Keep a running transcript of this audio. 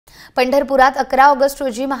पंढरपुरात 11 ऑगस्ट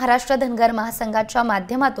रोजी महाराष्ट्र धनगर महासंघाच्या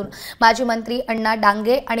माध्यमातून माजी मंत्री अण्णा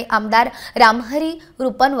डांगे आणि आमदार रामहरी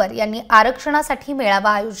रुपनवर यांनी आरक्षणासाठी मेळावा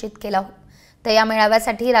आयोजित केला होता। तर या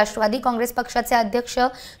मेळाव्यासाठी राष्ट्रवादी काँग्रेस पक्षाचे अध्यक्ष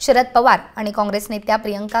शरद पवार आणि काँग्रेस नेत्या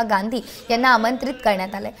प्रियंका गांधी यांना आमंत्रित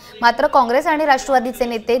करण्यात आले। मात्र काँग्रेस आणि राष्ट्रवादीचे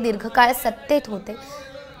नेते दीर्घकाळ सत्तेत होते।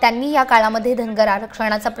 त्यांनी या काळामध्ये धनगर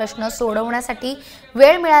आरक्षणाचा प्रश्न सोडवण्यासाठी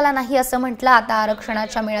वेळ मिळाला नाही असं म्हटलं। आता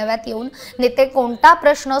आरक्षणाच्या मेळाव्यात येऊन नेते कोणता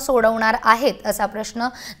प्रश्न सोडवणार आहेत असा प्रश्न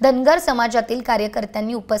धनगर समाजातील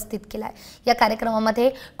कार्यकर्त्यांनी उपस्थित केलाय। या कार्यक्रमामध्ये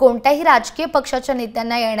कोणत्याही राजकीय पक्षाच्या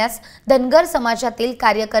नेत्यांना येण्यास धनगर समाजातील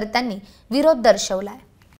कार्यकर्त्यांनी विरोध दर्शवलाय।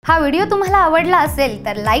 हा व्हिडिओ तुम्हाला आवडला असेल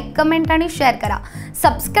तर लाईक, कमेंट आणि शेअर करा।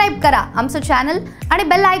 सबस्क्राइब करा आमचं चॅनल आणि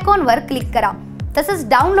बेल आयकॉनवर क्लिक करा। तसंच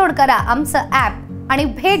डाउनलोड करा आमचं ॲप आणि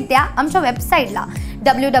भेट द्या आमच्या वेबसाईटला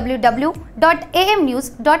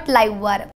www.amnews.live वर।